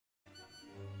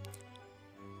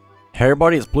Hey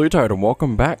everybody, it's BlueToad and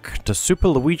welcome back to Super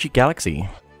Luigi Galaxy.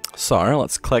 So,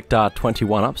 let's collect our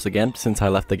 21 ups again, since I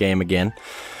left the game again.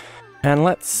 And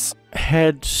let's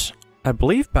head, I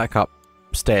believe, back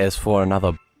upstairs for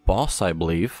another boss, I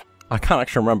believe. I can't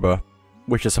actually remember,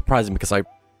 which is surprising because I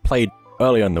played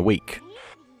earlier in the week.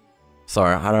 So,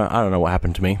 I don't know what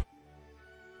happened to me.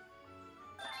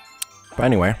 But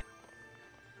anyway,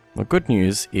 the good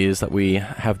news is that we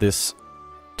have this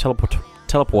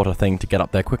teleporter thing to get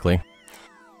up there quickly.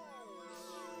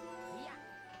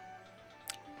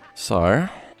 So,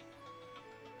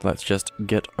 let's just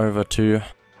get over to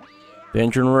the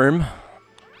engine room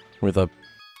with a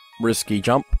risky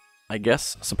jump, I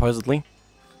guess, supposedly.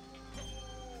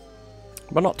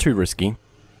 But not too risky.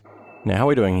 Now, how are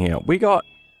we doing here? We've got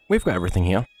everything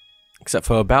here, except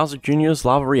for Bowser Jr.'s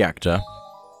lava reactor.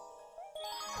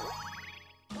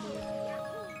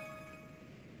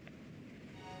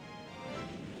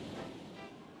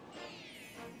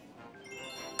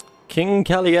 King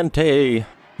Caliente!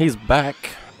 He's back,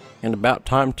 and about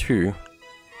time too.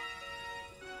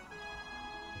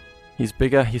 He's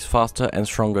bigger, he's faster, and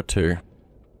stronger too.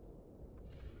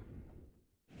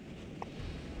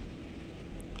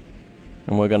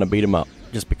 And we're gonna beat him up,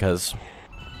 just because.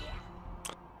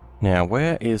 Now,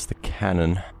 where is the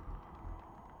cannon?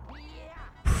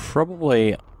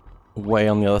 Probably way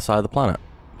on the other side of the planet,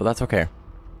 but that's okay.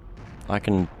 I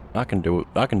can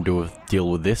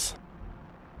deal with this.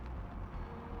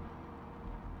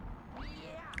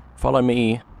 Follow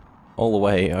me all the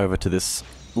way over to this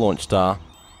launch star.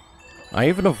 I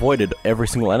even avoided every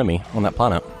single enemy on that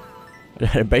planet.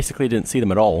 I basically didn't see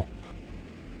them at all.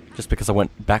 Just because I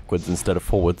went backwards instead of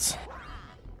forwards.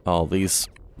 Oh, these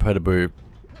Perturboo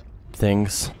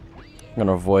things. I'm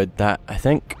gonna avoid that, I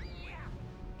think.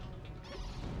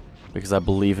 Because I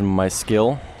believe in my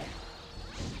skill.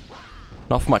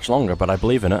 Not for much longer, but I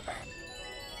believe in it.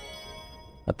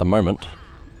 At the moment.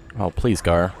 Oh, please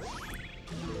go.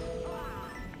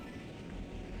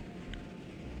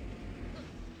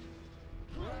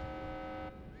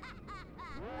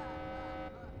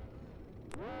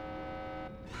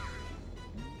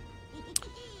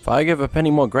 If I give up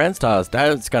any more Grand Stars,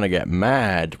 Dad's gonna get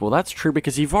mad. Well, that's true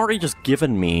because you've already just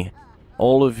given me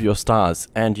all of your stars,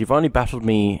 and you've only battled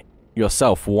me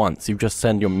yourself once. You've just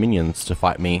sent your minions to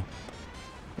fight me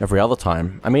every other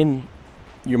time. I mean,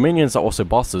 your minions are also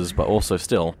bosses, but also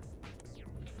still.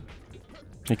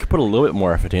 You could put a little bit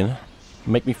more effort in.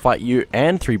 Make me fight you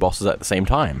and 3 bosses at the same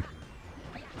time.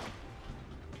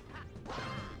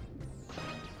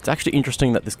 It's actually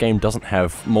interesting that this game doesn't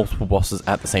have multiple bosses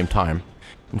at the same time.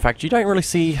 In fact, you don't really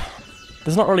see...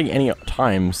 There's not really any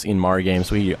times in Mario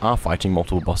games where you are fighting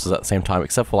multiple bosses at the same time,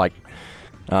 except for, like,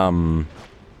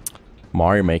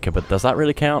 Mario Maker, but does that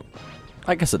really count?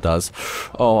 I guess it does.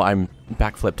 Oh, I'm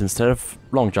backflipped instead of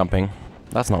long jumping.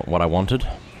 That's not what I wanted.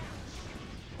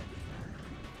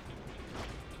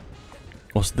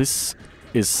 Also, this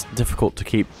is difficult to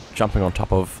keep jumping on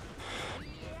top of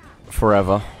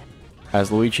forever, as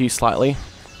Luigi slightly.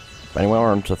 But anyway,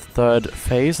 we're on to the 3rd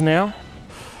phase now.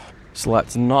 So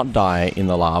let's not die in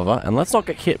the lava, and let's not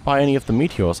get hit by any of the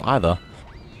meteors either.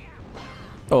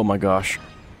 Oh my gosh.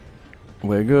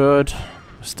 We're good.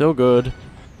 Still good.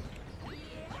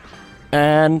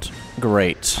 And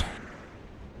great.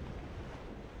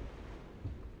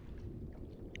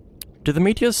 Do the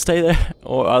meteors stay there,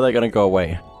 or are they going to go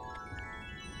away?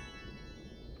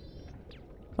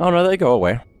 Oh no, they go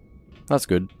away. That's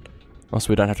good. Also,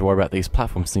 we don't have to worry about these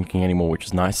platforms sinking anymore, which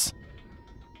is nice.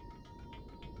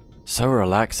 So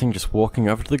relaxing, just walking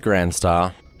over to the Grand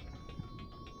Star.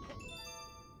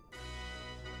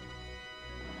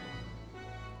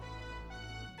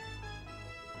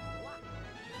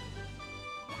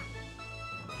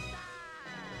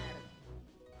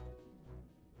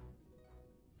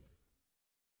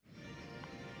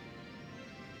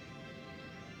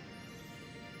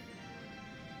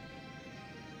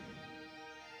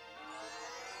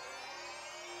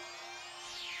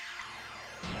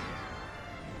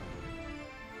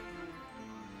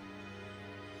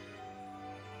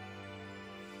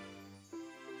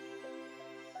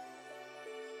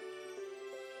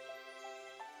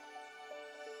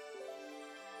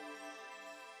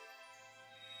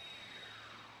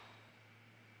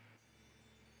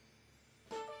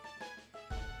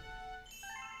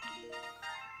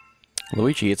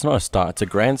 Luigi, it's not a star, it's a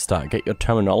Grand Star. Get your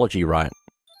terminology right.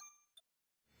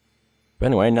 But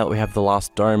anyway, now that we have the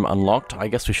last dome unlocked, I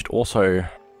guess we should also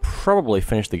probably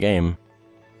finish the game.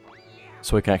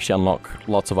 So we can actually unlock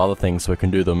lots of other things so we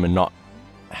can do them and not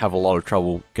have a lot of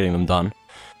trouble getting them done.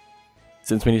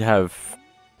 Since we need to have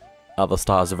other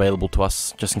stars available to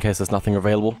us, just in case there's nothing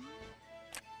available.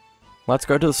 Let's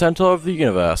go to the center of the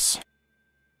universe.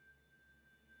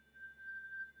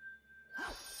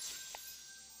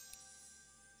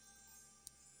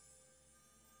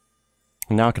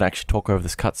 Now I can actually talk over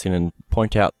this cutscene and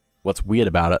point out what's weird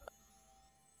about it.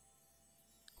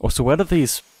 Also, where do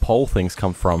these pole things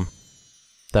come from?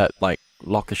 That, like,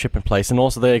 lock the ship in place. And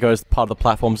also there goes part of the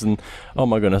platforms and... oh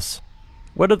my goodness.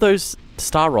 Where do those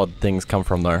star rod things come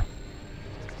from, though?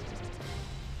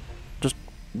 Just...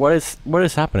 what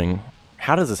is happening?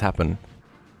 How does this happen?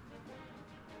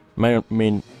 I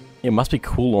mean, it must be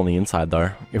cool on the inside,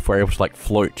 though. If we're able to, like,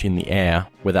 float in the air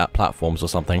without platforms or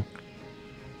something.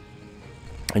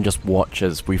 And just watch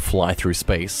as we fly through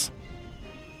space.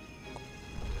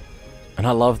 And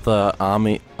I love the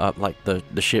army, like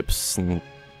the ships and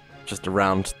just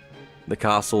around the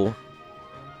castle.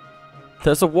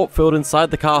 There's a warp field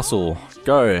inside the castle.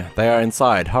 Go, they are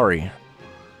inside, hurry.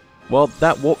 Well,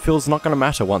 that warp field's not going to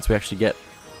matter once we actually get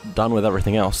done with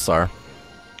everything else, so.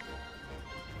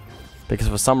 Because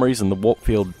for some reason the warp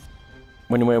field,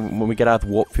 when we get out of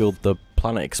the warp field, the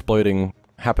planet exploding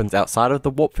happens outside of the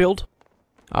warp field?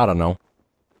 I don't know.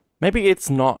 Maybe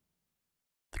it's not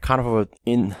kind of a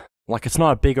like it's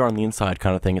not a bigger on the inside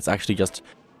kind of thing, it's actually just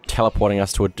teleporting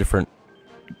us to a different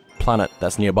planet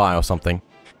that's nearby or something.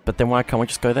 But then why can't we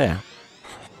just go there?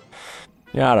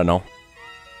 Yeah, I don't know.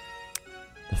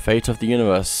 The Fate of the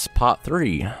Universe, Part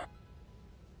 3.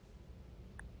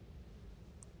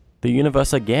 The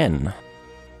universe again.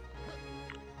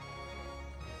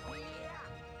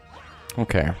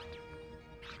 Okay.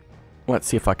 Let's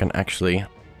see if I can actually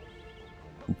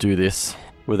do this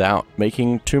without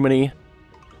making too many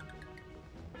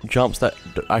jumps that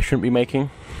I shouldn't be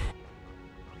making.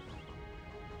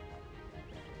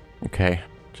 Okay,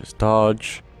 just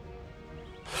dodge.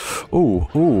 Ooh,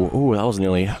 that was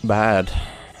nearly bad.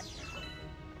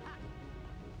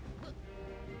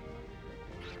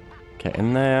 Get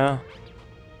in there.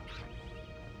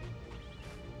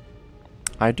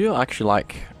 I do actually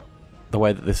like the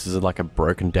way that this is like a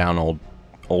broken down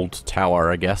old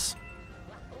tower, I guess.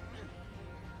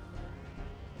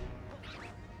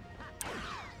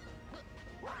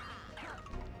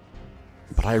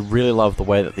 But I really love the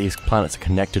way that these planets are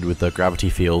connected with the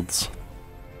gravity fields.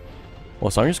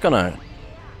 Also, I'm just gonna...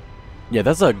 yeah,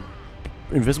 there's a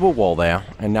invisible wall there,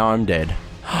 and now I'm dead.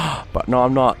 But no,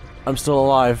 I'm not. I'm still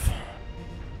alive.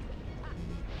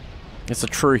 It's a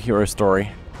true hero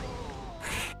story.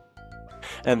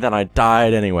 And then I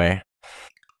died anyway.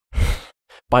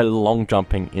 By long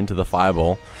jumping into the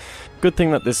fireball. Good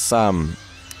thing that this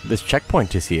this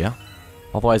checkpoint is here.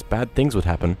 Otherwise bad things would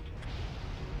happen.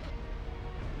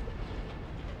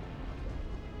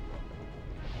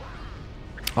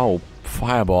 Oh,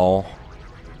 fireball.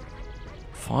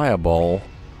 Fireball.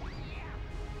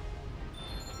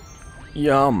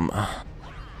 Yum.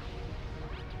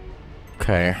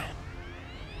 Okay.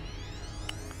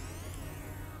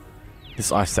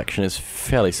 This ice section is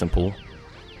fairly simple.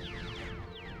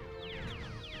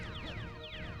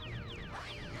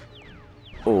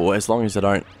 Oh, as long as I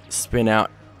don't spin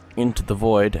out into the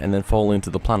void and then fall into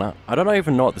the planet. I don't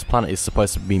even know what this planet is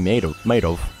supposed to be made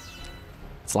of.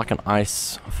 It's like an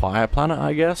ice fire planet,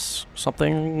 I guess?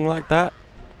 Something like that.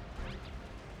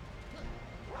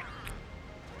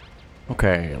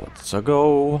 Okay, let's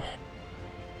go.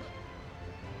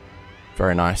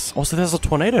 Very nice. Also, there's a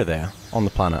tornado there on the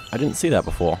planet. I didn't see that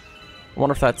before. I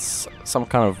wonder if that's some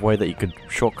kind of way that you could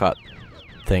shortcut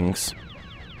things.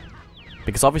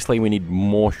 Because obviously we need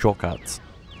more shortcuts.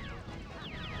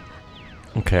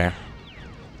 Okay.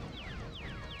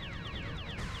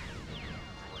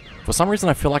 For some reason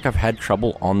I feel like I've had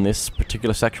trouble on this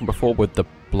particular section before with the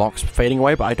blocks fading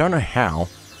away, but I don't know how.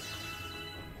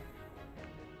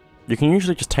 You can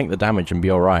usually just tank the damage and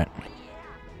be alright.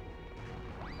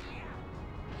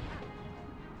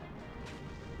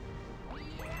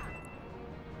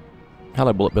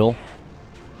 Hello, Bullet Bill.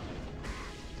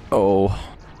 Oh.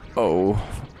 Oh.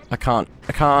 I can't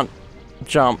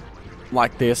jump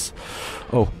like this.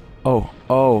 Oh. Oh,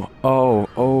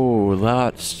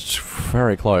 that's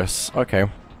very close. Okay.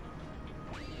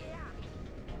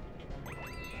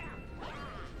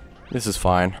 This is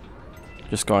fine.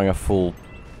 Just going a full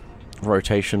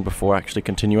rotation before actually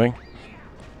continuing.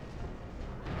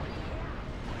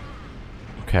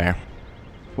 Okay.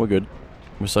 We're good.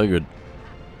 We're so good.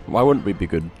 Why wouldn't we be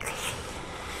good?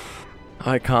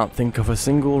 I can't think of a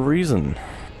single reason.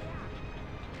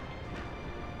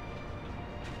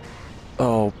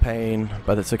 Oh, pain.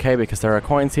 But it's okay because there are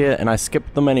coins here and I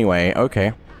skipped them anyway.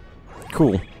 Okay.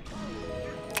 Cool.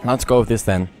 Let's go with this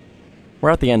then.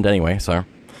 We're at the end anyway, so.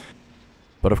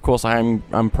 But of course I'm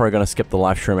probably gonna skip the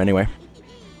live stream anyway.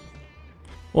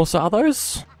 Also, are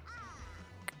those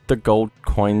the gold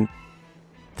coin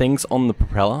things on the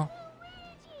propeller?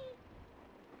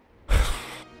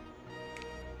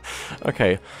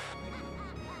 Okay.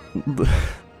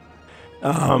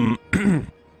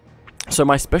 So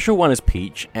my special one is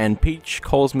Peach, and Peach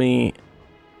calls me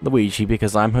Luigi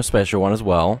because I'm her special one as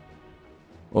well.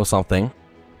 Or something.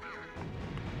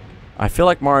 I feel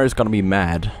like Mario's gonna be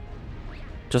mad.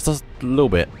 Just a little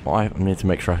bit. Well, I need to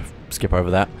make sure I skip over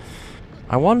that.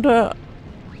 I wonder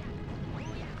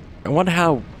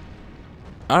how...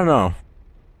 I don't know.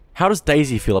 How does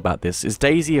Daisy feel about this? Is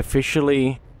Daisy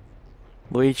officially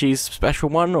Luigi's special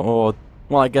one, or...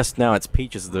 Well, I guess now it's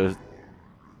Peach's the...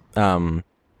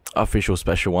 official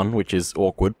special one, which is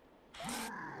awkward.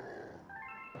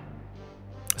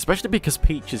 Especially because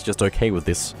Peach is just okay with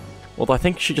this. Although I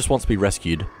think she just wants to be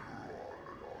rescued.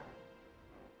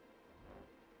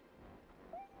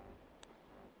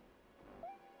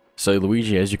 So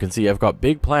Luigi, as you can see, I've got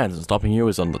big plans, and stopping you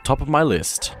is on the top of my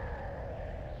list.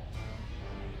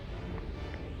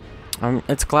 I'm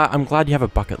glad you have a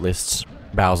bucket list,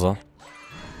 Bowser.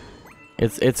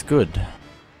 It's good.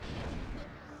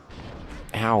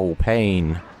 Ow,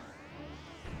 pain.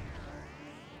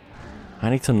 I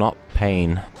need to not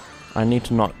pain. I need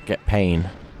to not get pain.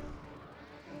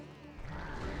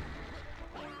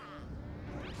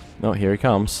 Oh, here he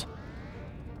comes.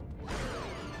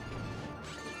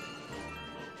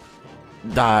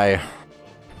 Die.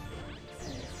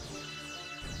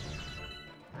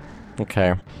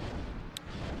 Okay.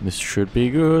 This should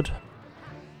be good.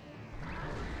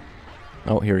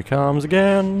 Oh, here he comes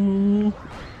again.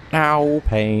 Ow,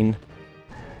 pain.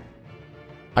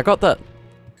 I got that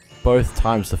both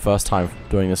times the first time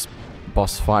doing this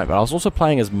boss fight, but I was also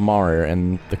playing as Mario,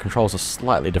 and the controls are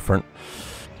slightly different.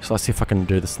 So let's see if I can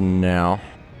do this now.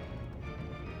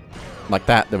 Like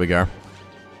that, there we go.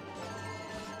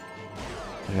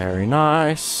 Very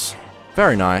nice.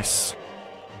 Very nice.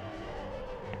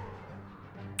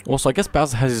 Also, I guess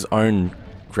Bowser has his own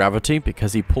gravity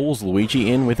because he pulls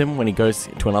Luigi in with him when he goes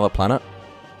to another planet.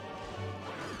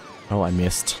 Oh, I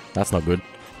missed. That's not good.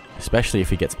 Especially if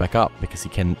he gets back up, because he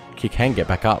can get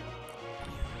back up.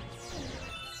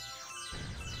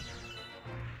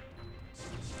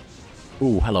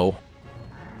 Ooh, hello.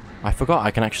 I forgot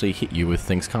I can actually hit you with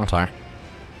things, can't I?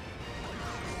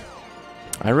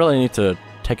 I really need to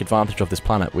take advantage of this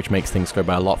planet, which makes things go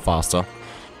by a lot faster.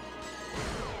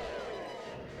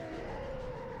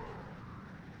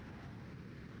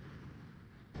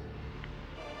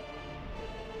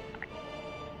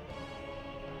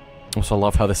 Also, I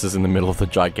love how this is in the middle of the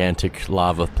gigantic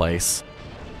lava place.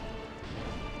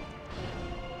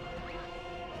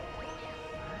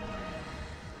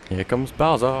 Here comes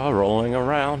Bowser rolling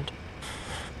around.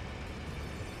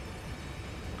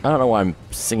 I don't know why I'm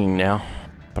singing now,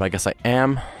 but I guess I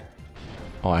am.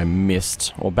 Oh, I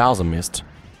missed. Or Bowser missed.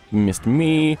 Missed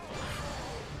me.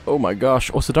 Oh my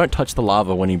gosh. Also, don't touch the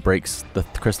lava when he breaks the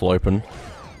crystal open.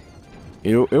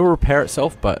 It'll repair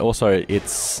itself, but also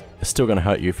it's still going to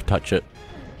hurt you if you touch it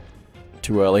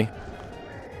too early.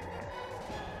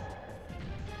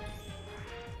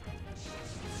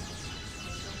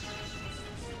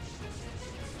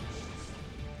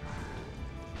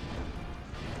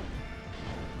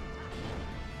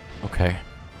 Okay.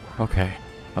 Okay.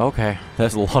 Okay.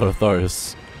 There's a lot of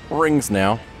those rings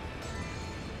now.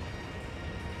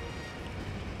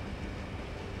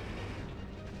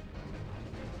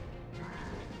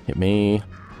 Hit me.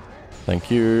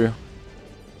 Thank you.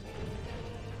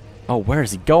 Oh, where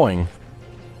is he going?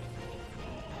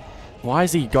 Why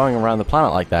is he going around the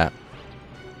planet like that?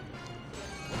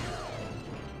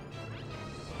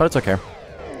 But it's okay.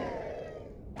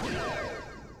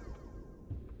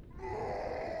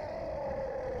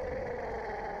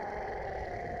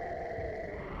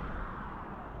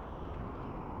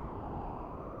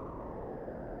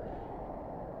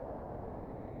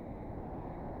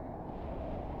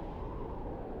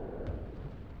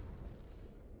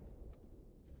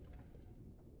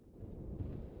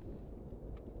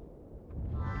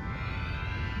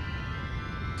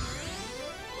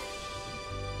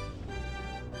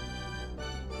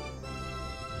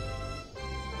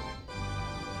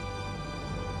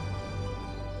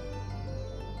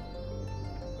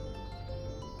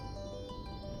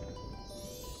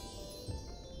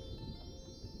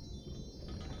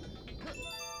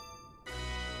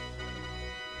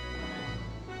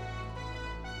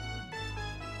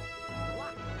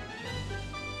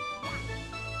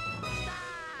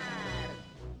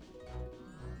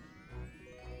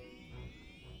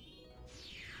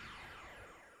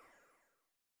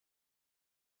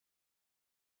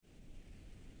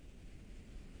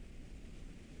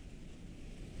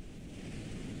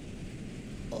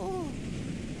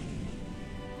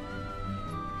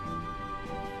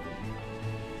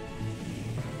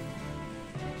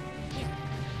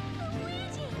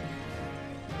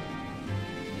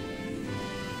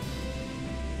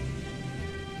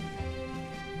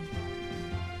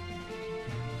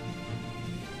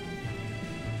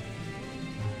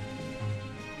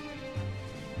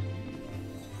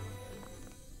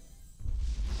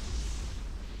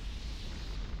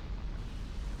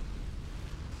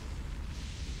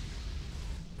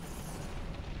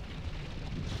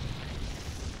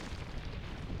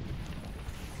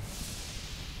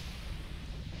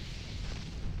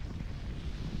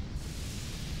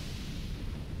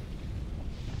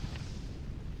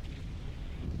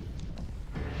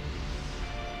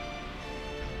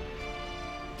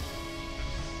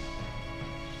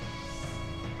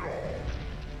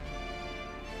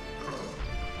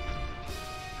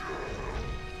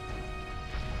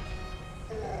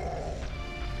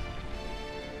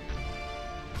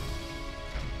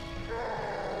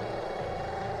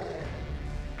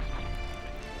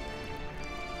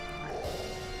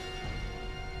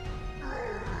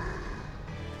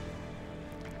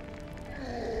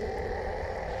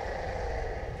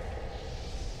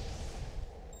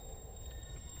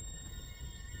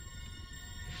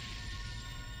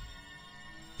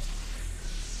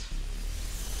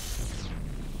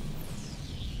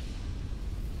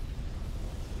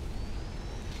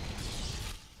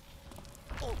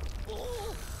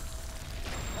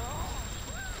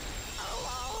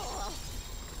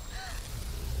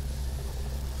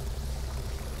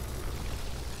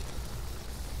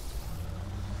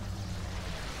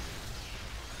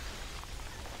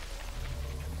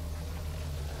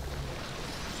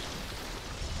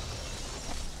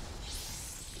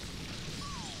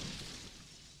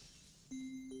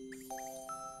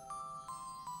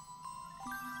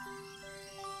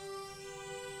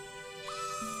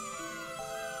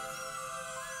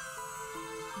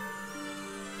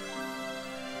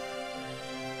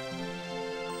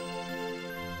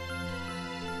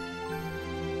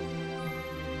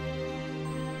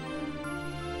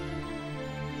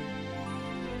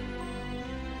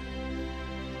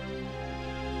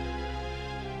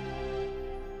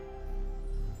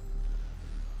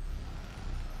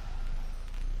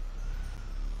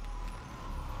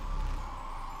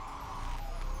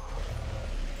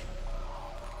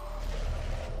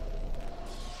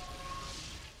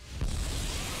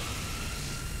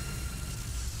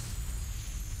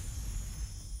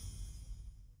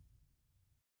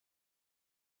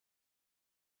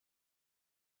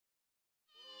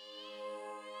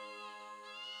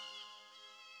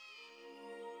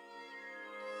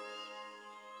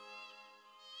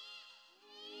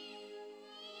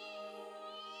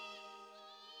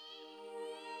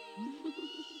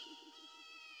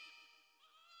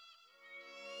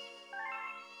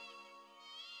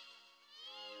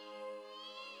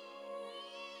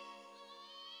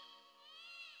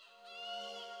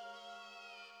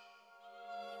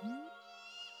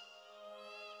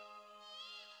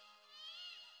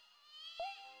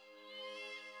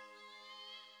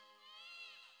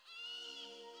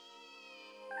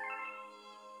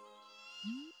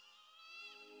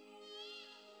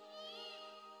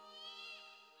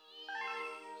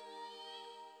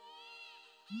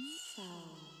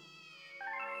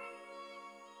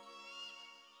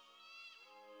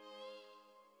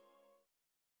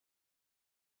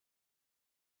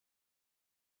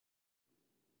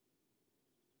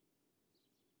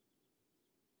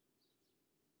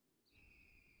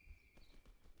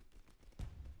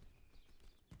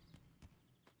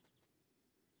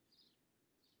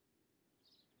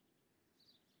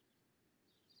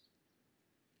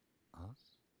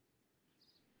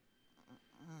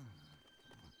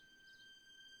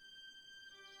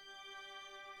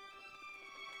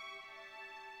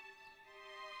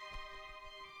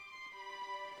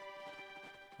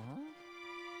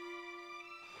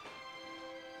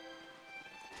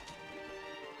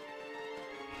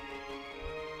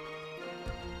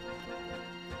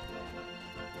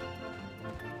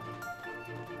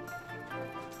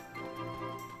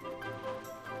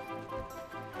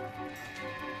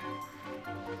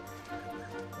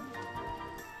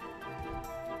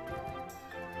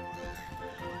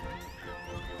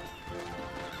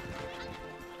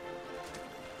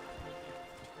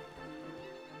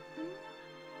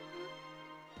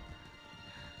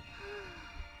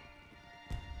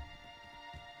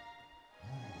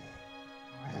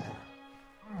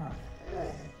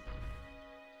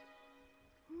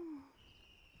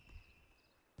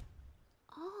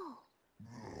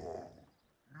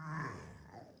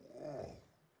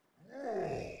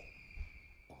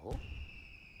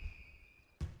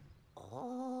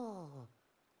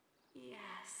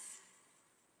 Yes.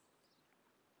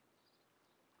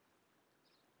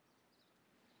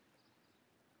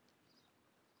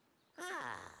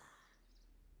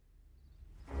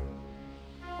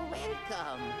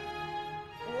 Welcome.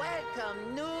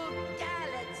 Welcome, new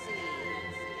galaxy.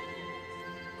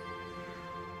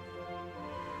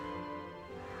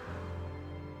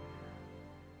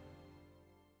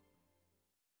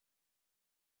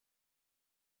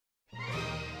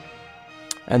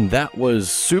 And that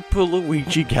was Super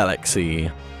Luigi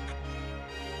Galaxy.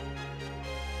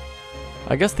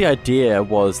 I guess the idea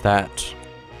was that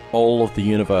all of the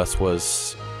universe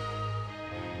was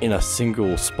in a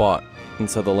single spot, and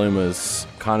so the Lumas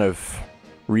kind of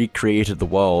recreated the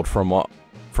world from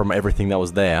everything that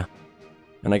was there,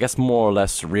 and I guess more or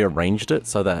less rearranged it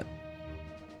so that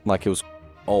like it was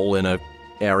all in a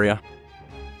area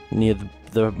near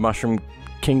the Mushroom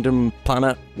Kingdom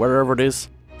planet, wherever it is.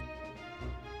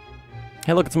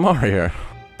 Hey look, it's Mario,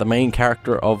 the main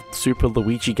character of Super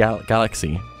Luigi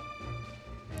Galaxy.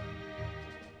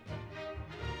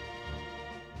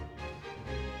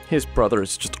 His brother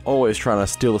is just always trying to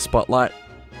steal the spotlight.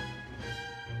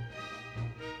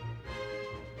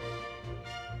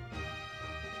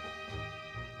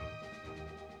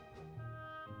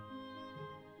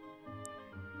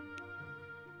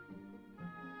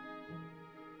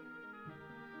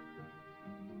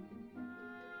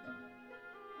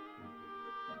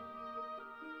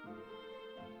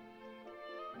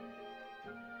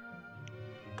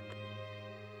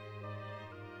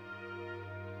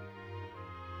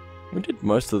 We did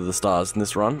most of the stars in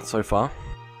this run so far.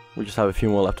 We just have a few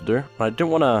more left to do. I didn't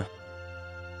want to...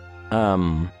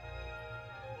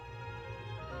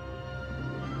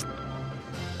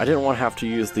 I didn't want to have to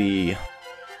use the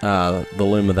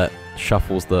Luma that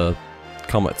shuffles the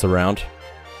comets around.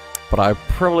 But I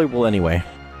probably will anyway.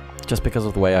 Just because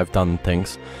of the way I've done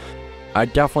things. I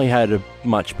definitely had a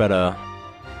much better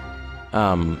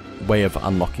way of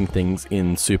unlocking things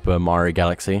in Super Mario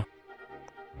Galaxy.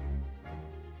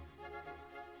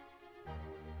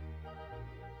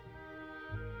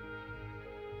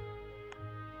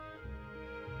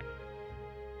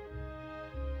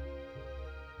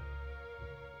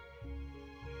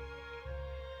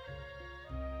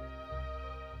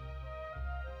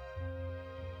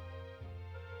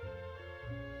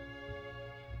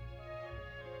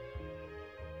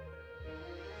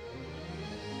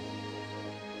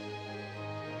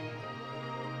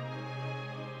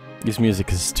 This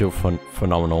music is still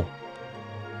phenomenal.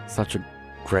 Such a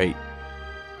great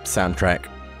soundtrack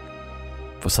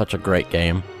for such a great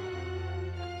game.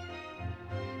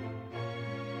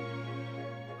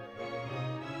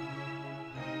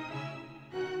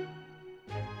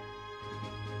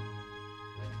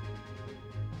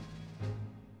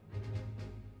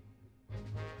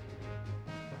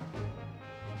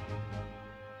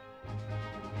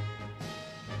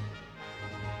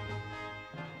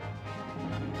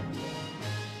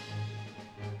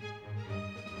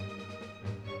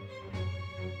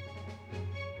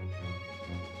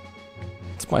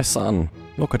 Where's my son?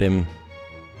 Look at him.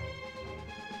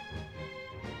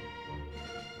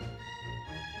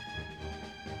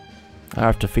 I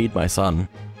have to feed my son.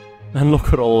 And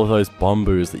look at all of those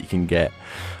bombus that you can get.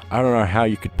 I don't know how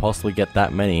you could possibly get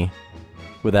that many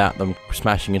without them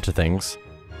smashing into things.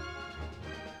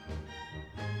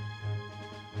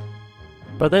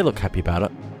 But they look happy about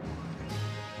it.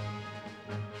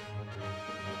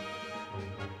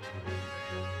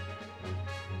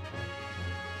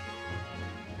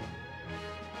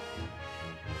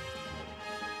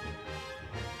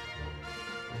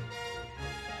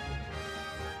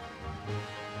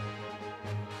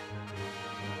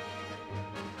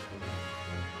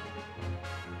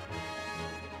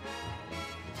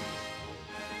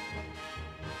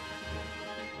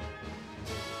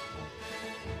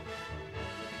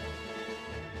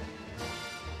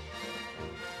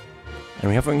 And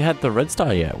we haven't had the red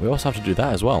star yet. We also have to do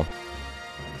that as well.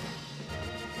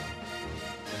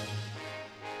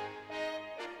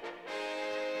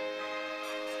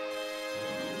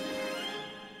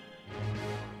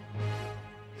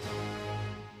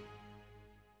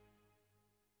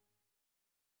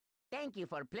 Thank you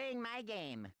for playing my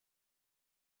game.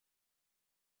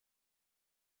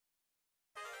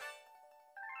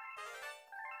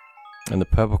 And the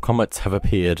purple comets have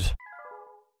appeared.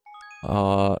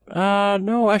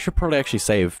 No, I should probably actually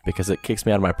save, because it kicks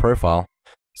me out of my profile.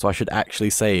 So I should actually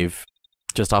save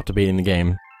just after beating the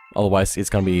game. Otherwise, it's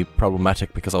gonna be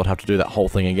problematic, because I would have to do that whole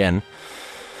thing again.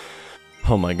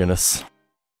 Oh my goodness.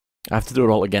 I have to do it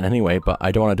all again anyway, but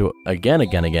I don't want to do it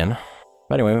again.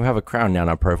 But anyway, we have a crown now in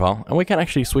our profile, and we can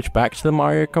actually switch back to the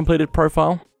Mario completed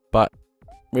profile, but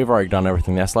we've already done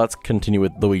everything there, so let's continue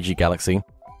with Luigi Galaxy.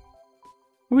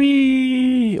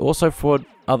 Whee! Also, for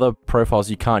other profiles,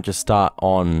 you can't just start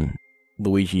on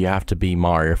Luigi, you have to be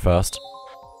Mario first.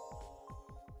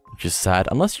 Which is sad,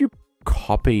 unless you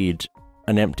copied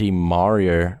an empty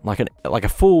Mario, like a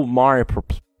full Mario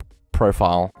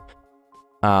profile,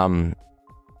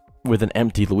 with an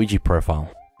empty Luigi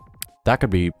profile. That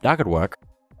could work.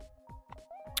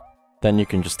 Then you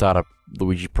can just start a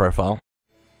Luigi profile.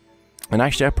 And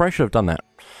actually, I probably should have done that.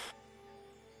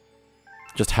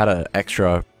 Just had an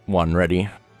extra one ready.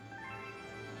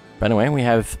 But anyway, we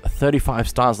have 35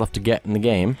 stars left to get in the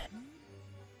game.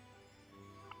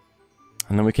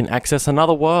 And then we can access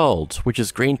another world, which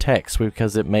is green text,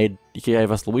 because it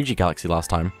gave us Luigi Galaxy last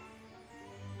time.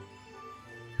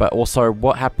 But also,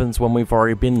 what happens when we've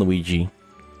already been Luigi?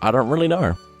 I don't really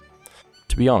know,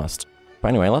 to be honest. But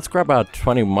anyway, let's grab our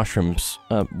 20 mushrooms,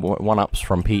 1-ups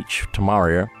from Peach to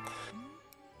Mario.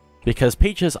 Because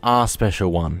Peach is our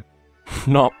special one.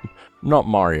 Not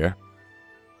Mario.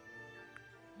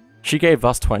 She gave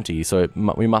us 20, so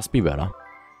we must be better.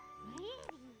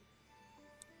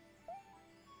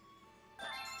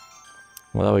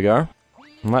 Well, there we go.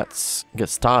 Let's get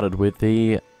started with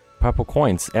the purple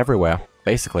coins everywhere,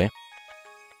 basically.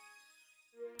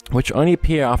 Which only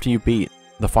appear after you beat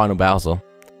the final Bowser.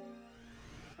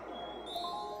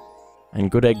 And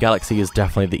Good Egg Galaxy is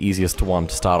definitely the easiest one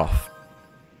to start off.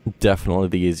 Definitely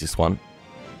the easiest one.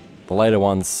 The later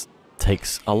ones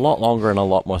takes a lot longer and a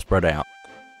lot more spread out.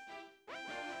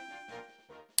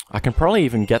 I can probably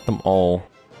even get them all.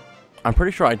 I'm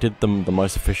pretty sure I did them the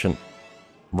most efficient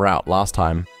route last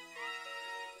time.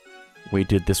 We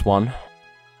did this one,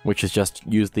 which is just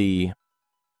use the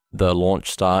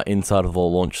launch star inside of the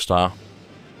launch star.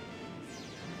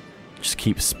 Just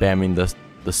keep spamming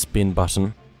the spin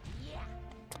button.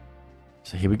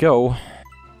 So here we go.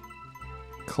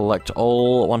 Collect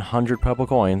all 100 purple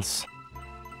coins.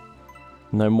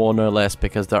 No more, no less,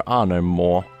 because there are no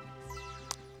more.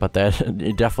 But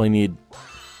you definitely need...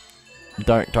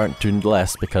 Don't do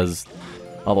less, because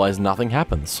otherwise nothing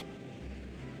happens.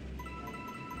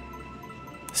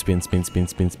 Spin, spin, spin,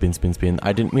 spin, spin, spin, spin.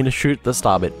 I didn't mean to shoot the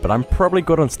star bit, but I'm probably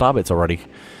good on star bits already.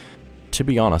 To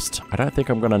be honest, I don't think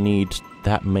I'm gonna need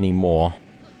that many more.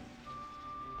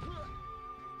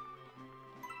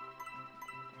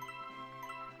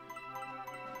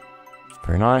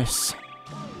 Very nice.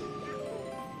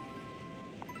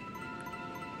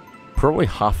 Probably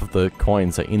half of the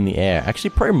coins are in the air.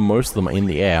 Actually, probably most of them are in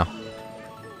the air.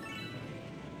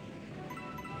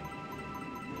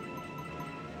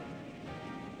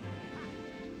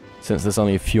 Since there's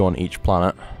only a few on each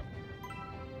planet.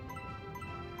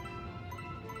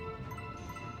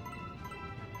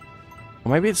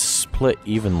 Or maybe it's split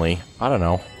evenly. I don't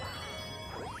know.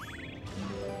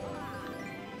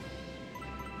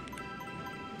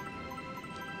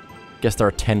 Guess there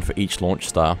are 10 for each launch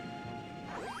star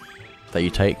that you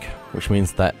take, which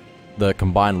means that the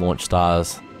combined launch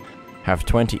stars have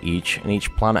 20 each, and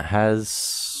each planet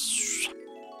has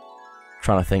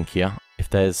trying to think here. If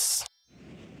there's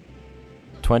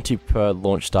 20 per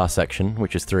launch star section,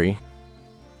 which is 3,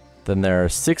 then there are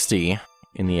 60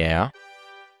 in the air.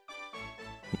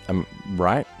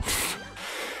 Right?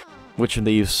 Which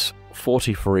leaves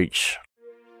 40 for each.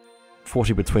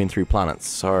 40 between 3 planets.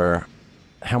 So,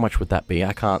 how much would that be?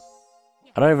 I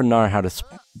don't even know how to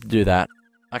do that.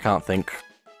 I can't think.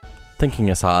 Thinking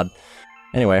is hard.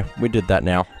 Anyway, we did that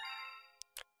now.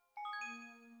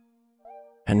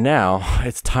 And now,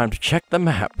 it's time to check the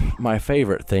map. My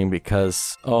favorite thing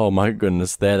because, oh my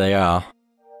goodness, there they are.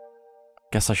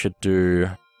 Guess I should do...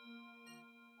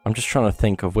 I'm just trying to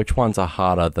think of which ones are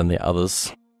harder than the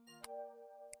others.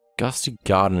 Gusty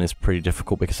Garden is pretty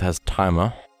difficult because it has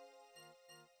timer.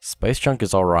 Space Junk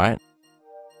is alright.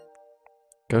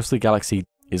 Ghostly Galaxy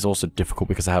is also difficult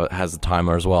because it has a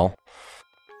timer as well.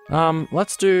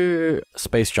 Let's do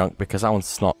Space Junk because that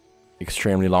one's not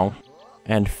extremely long.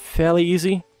 And fairly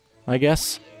easy, I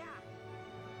guess.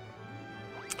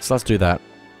 So let's do that.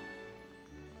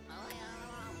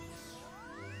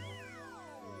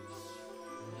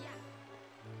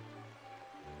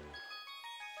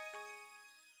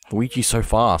 Luigi's so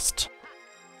fast.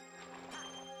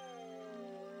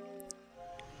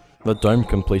 The dome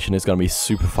completion is going to be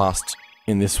super fast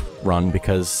in this run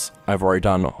because I've already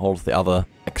done all of the other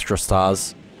extra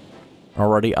stars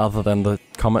already other than the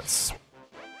comets.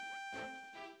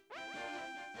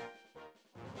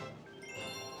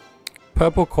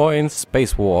 Purple coins,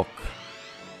 spacewalk.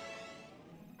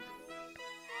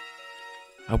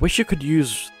 I wish you could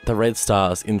use the red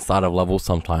stars inside of levels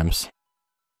sometimes.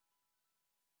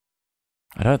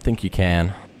 I don't think you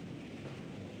can.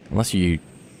 Unless you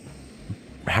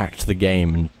hacked the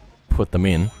game and put them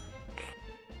in.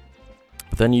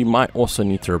 But then you might also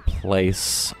need to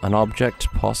replace an object,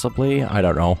 possibly? I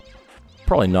don't know.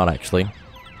 Probably not, actually.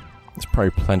 There's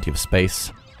probably plenty of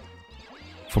space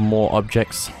for more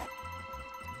objects.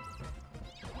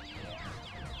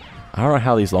 I don't know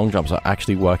how these long jumps are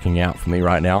actually working out for me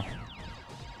right now.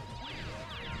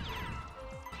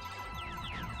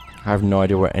 I have no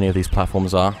idea where any of these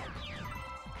platforms are.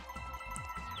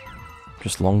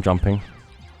 Just long jumping.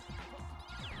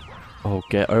 Oh,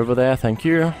 get over there, thank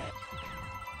you.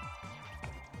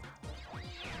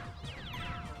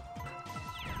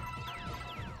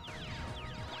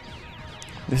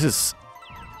 This is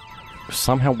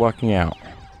somehow working out.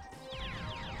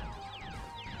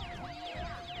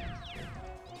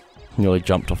 Nearly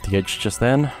jumped off the edge just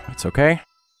then. It's okay.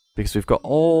 Because we've got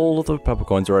all of the purple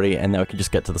coins already, and now we can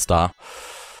just get to the star.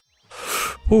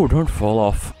 Oh, don't fall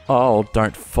off. Oh,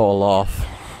 don't fall off.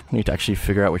 I need to actually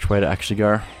figure out which way to actually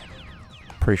go.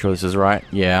 Pretty sure this is right.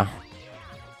 Yeah.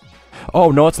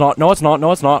 Oh, no it's not. No it's not.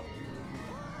 No it's not.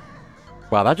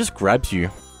 Wow, that just grabs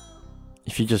you.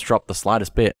 If you just drop the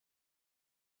slightest bit.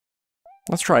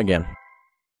 Let's try again.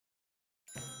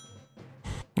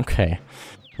 Okay.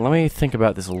 Let me think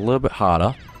about this a little bit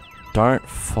harder. Don't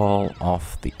fall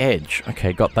off the edge.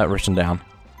 Okay, got that written down.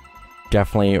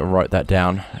 Definitely wrote that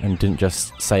down and didn't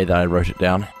just say that I wrote it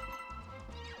down.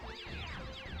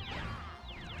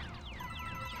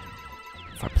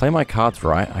 If I play my cards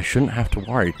right, I shouldn't have to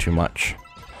worry too much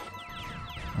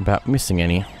about missing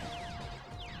any.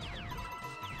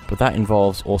 But that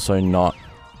involves also not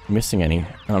missing any,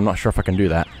 and I'm not sure if I can do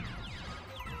that.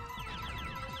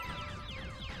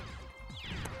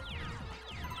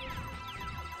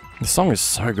 This song is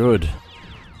so good.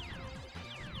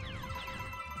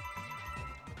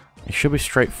 It should be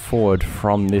straightforward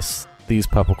from these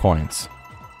purple coins.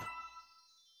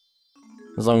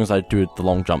 As long as I do the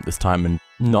long jump this time and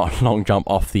not long jump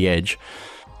off the edge.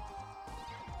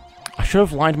 I should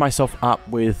have lined myself up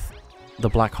with the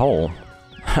black hole.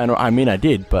 I mean I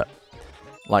did, but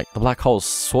like the black hole's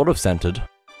sort of centered.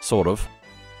 Sort of.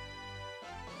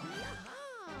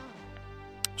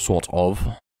 Sort of.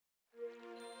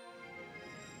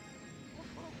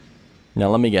 Now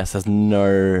let me guess, there's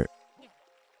no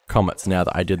comets now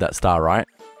that I did that star, right?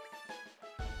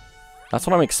 That's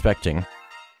what I'm expecting.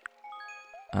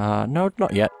 No,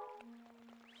 not yet.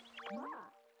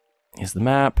 Here's the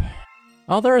map.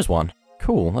 Oh, there is one.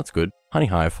 Cool, that's good. Honey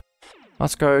Hive.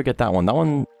 Let's go get that one. That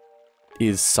one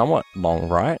is somewhat long,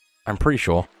 right? I'm pretty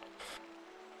sure.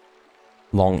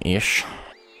 Long-ish.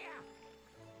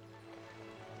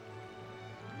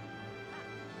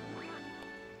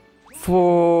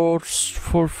 Full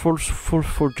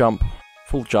jump.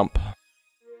 Full jump.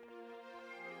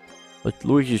 Like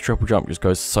Luigi's triple jump just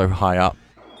goes so high up.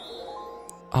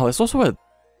 Oh, there's also a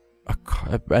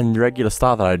regular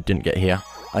star that I didn't get here,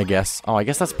 I guess. Oh, I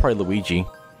guess that's probably Luigi.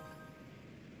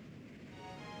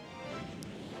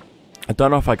 I don't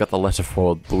know if I got the letter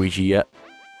for Luigi yet.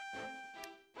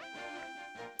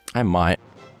 I might.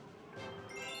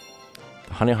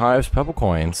 Honey Hive's purple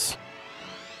coins.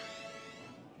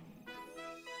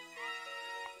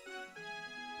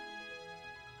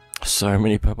 So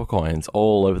many purple coins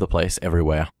all over the place,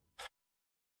 everywhere.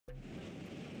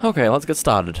 Okay, let's get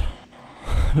started.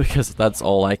 Because that's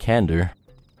all I can do,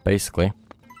 basically.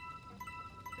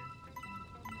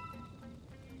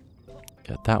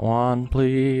 Get that one,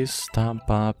 please. Da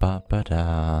ba ba ba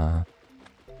da.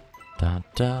 Da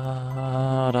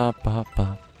da da ba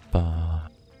ba ba.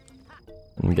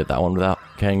 And get that one without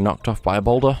getting knocked off by a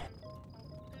boulder.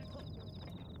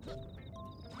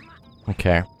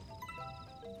 Okay.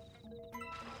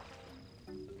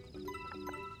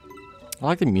 I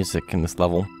like the music in this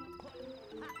level.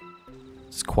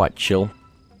 It's quite chill. Is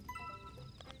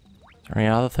there any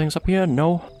other things up here?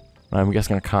 No. I'm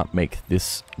guessing I can't make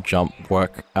this jump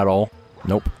work at all.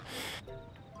 Nope.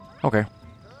 Okay.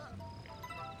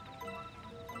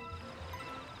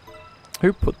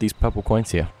 Who put these purple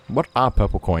coins here? What are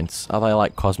purple coins? Are they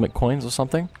like cosmic coins or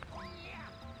something?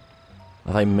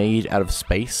 Are they made out of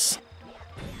space?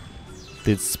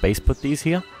 Did space put these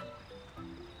here?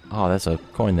 Oh, there's a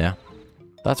coin there.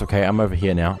 That's okay, I'm over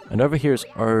here now. And over here is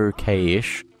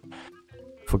okay-ish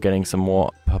for getting some more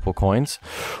purple coins.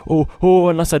 Oh,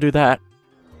 unless I do that.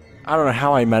 I don't know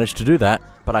how I managed to do that,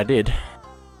 but I did.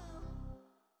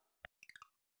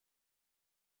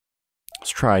 Let's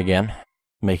try again,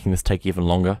 making this take even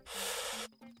longer.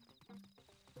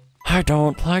 I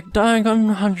don't like dying on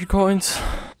 100 coins.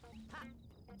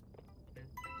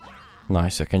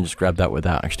 Nice, I can just grab that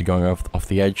without actually going off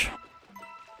the edge.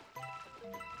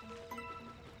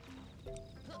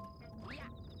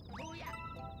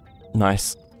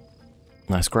 Nice.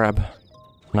 Nice grab.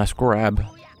 Nice grab.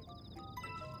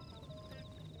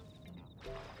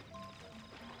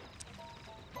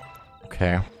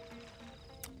 Okay.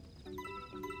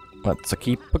 Let's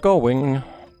keep going.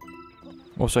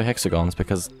 Also hexagons,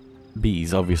 because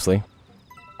bees, obviously.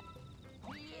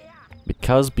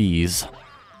 Because bees.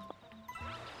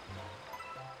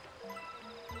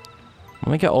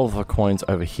 Let me get all of the coins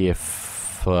over here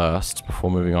first, before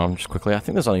moving on just quickly. I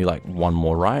think there's only like one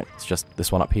more, right? It's just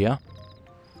this one up here.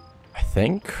 I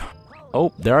think.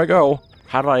 Oh, there I go.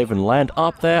 How did I even land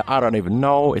up there? I don't even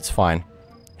know. It's fine.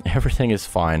 Everything is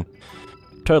fine.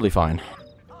 Totally fine.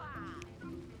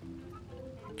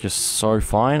 Just so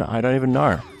fine, I don't even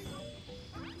know.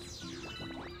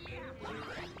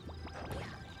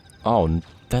 Oh,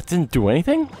 that didn't do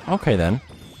anything? Okay then.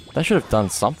 That should have done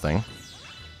something.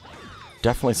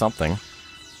 Definitely something.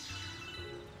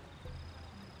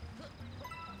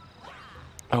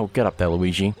 Oh, get up there,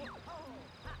 Luigi.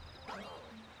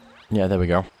 Yeah, there we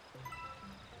go.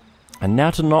 And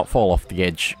now to not fall off the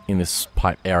edge in this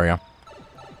pipe area.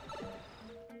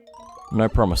 No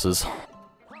promises.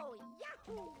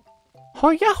 Oh,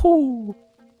 yahoo!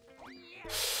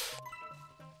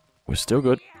 We're still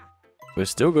good. We're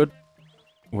still good.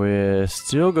 We're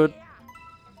still good.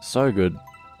 So good.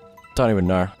 Don't even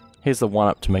know. Here's the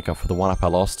 1-up to make up for the 1-up I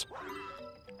lost.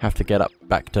 Have to get up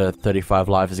back to 35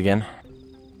 lives again.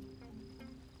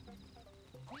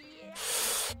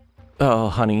 Oh,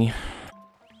 honey.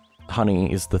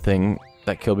 Honey is the thing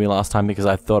that killed me last time because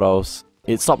I thought I was...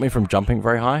 It stopped me from jumping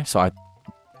very high, so I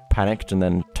panicked and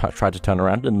then tried to turn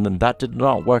around, and then that did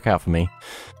not work out for me.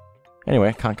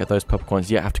 Anyway, can't get those purple coins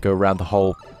yet. I have to go around the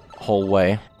whole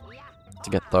way to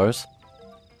get those.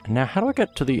 And now, how do I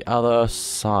get to the other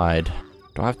side?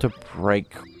 Do I have to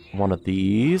break one of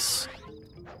these?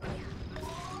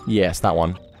 Yes, that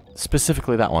one.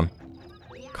 Specifically that one.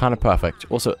 Kind of perfect.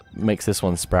 Also makes this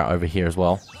one sprout over here as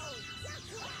well.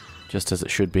 Just as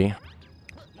it should be.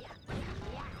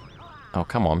 Oh,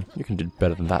 come on. You can do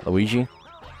better than that, Luigi.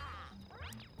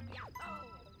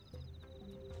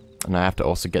 And I have to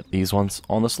also get these ones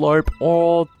on the slope,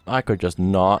 or I could just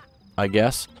not, I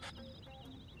guess.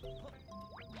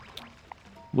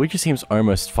 Luigi seems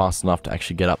almost fast enough to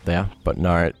actually get up there, but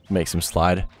no, it makes him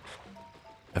slide.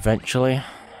 Eventually.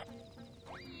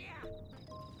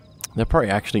 There probably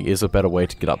actually is a better way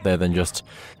to get up there than just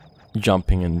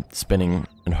jumping and spinning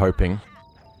and hoping.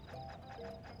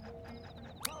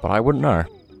 But I wouldn't know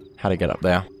how to get up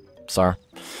there, so...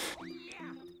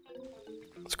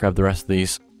 Let's grab the rest of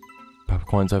these purple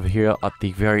coins over here at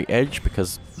the very edge,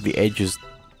 because the edge is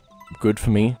good for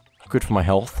me, good for my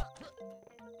health.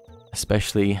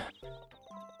 Especially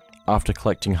after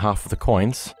collecting half of the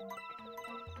coins.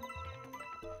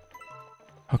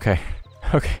 Okay,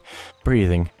 okay,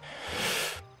 breathing.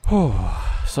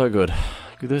 Oh, so good.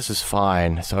 This is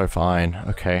fine, so fine,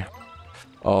 okay.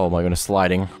 Oh my goodness,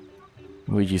 sliding.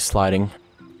 Luigi's sliding.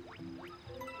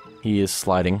 He is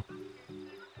sliding.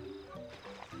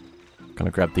 Gonna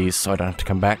grab these so I don't have to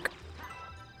come back.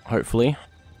 Hopefully.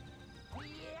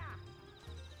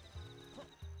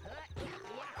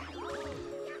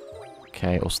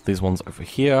 Okay, also these ones over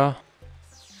here.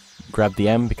 Grab the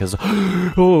M because...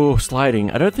 oh, sliding.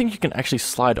 I don't think you can actually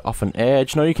slide off an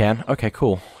edge. No, you can. Okay,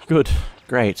 cool. Good.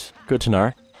 Great. Good to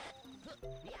know.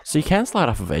 So you can slide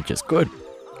off of edges. Good.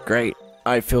 Great.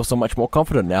 I feel so much more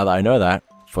confident now that I know that.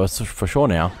 For sure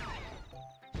now.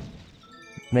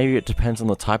 Maybe it depends on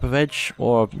the type of edge,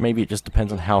 or maybe it just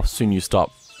depends on how soon you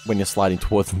stop when you're sliding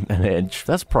towards an edge.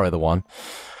 That's probably the one.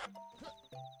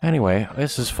 Anyway,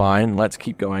 this is fine. Let's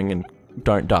keep going and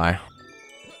don't die.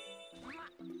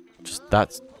 Just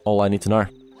that's all I need to know.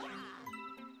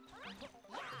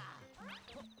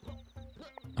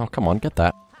 Oh, come on, get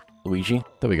that, Luigi.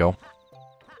 There we go.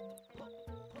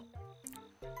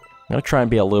 I'm gonna try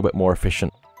and be a little bit more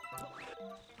efficient.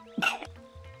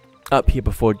 Up here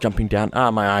before jumping down.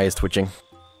 Ah, my eye is twitching.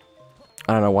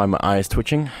 I don't know why my eye is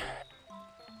twitching.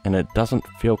 And it doesn't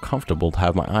feel comfortable to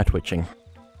have my eye twitching.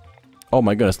 Oh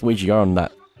my goodness, Luigi, you're on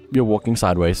that. You're walking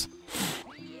sideways.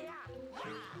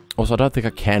 Also, I don't think I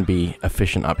can be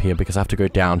efficient up here because I have to go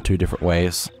down 2 different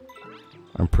ways.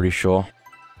 I'm pretty sure.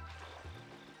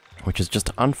 Which is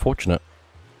just unfortunate.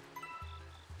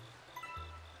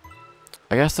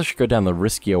 I guess I should go down the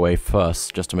riskier way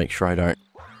first, just to make sure I don't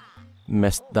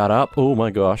mess that up. Oh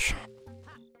my gosh.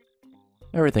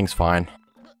 Everything's fine.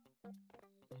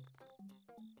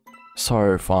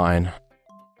 So fine.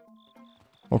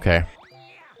 Okay.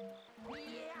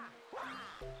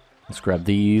 Let's grab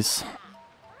these.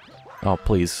 Oh,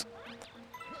 please.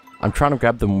 I'm trying to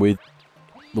grab them with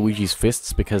Luigi's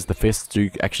fists because the fists do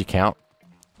actually count.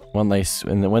 When they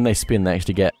spin, they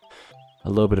actually get a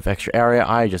little bit of extra area.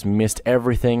 I just missed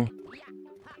everything.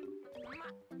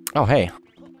 Oh, hey.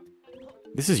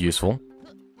 This is useful.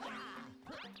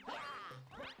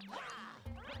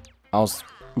 I was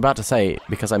about to say,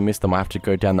 because I missed them, I have to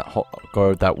go down that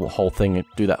whole thing and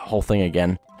do that whole thing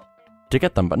again to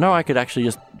get them. But no, I could actually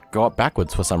just go up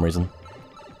backwards for some reason.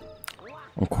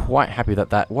 I'm quite happy that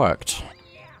that worked.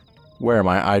 Where am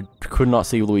I? I could not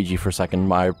see Luigi for a second.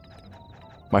 My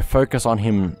focus on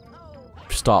him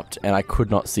stopped and I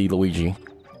could not see Luigi.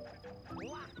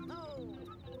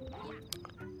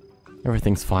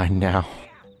 Everything's fine now.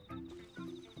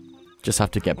 Just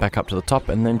have to get back up to the top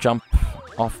and then jump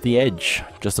off the edge.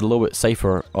 Just a little bit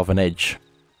safer of an edge.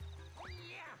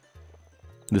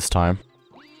 This time.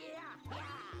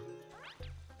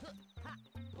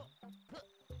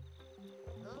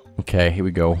 Okay, here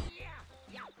we go.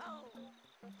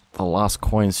 The last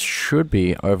coins should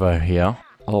be over here.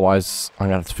 Otherwise, I'm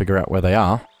gonna have to figure out where they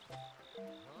are.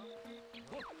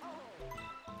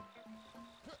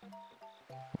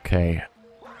 Okay.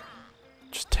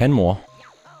 Just 10 more.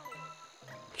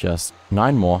 Just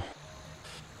 9 more.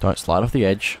 Don't slide off the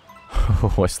edge.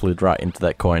 I slid right into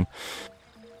that coin.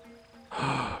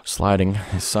 Sliding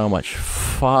is so much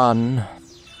fun.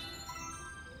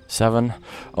 7.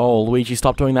 Oh, Luigi,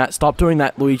 stop doing that. Stop doing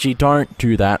that, Luigi. Don't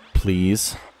do that,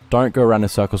 please. Don't go around in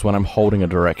circles when I'm holding a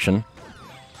direction.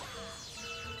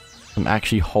 I'm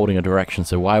actually holding a direction,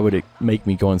 so why would it make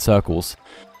me go in circles?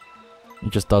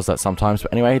 It just does that sometimes.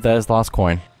 But anyway, there's the last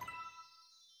coin.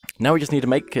 Now we just need to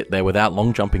make it there without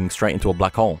long jumping straight into a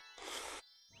black hole.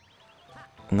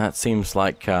 And that seems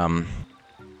like,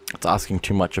 it's asking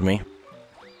too much of me.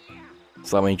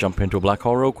 So let me jump into a black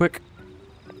hole real quick.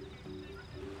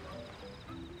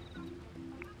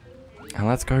 And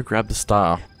let's go grab the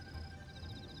star.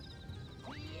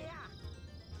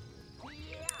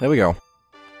 There we go.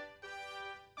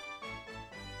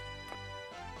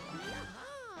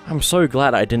 I'm so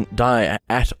glad I didn't die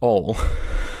at all.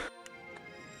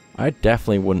 I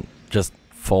definitely wouldn't just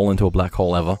fall into a black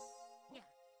hole ever.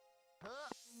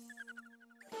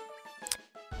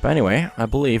 But anyway, I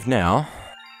believe now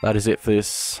that is it for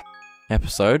this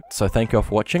episode. So thank you all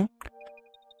for watching,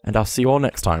 and I'll see you all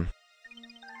next time.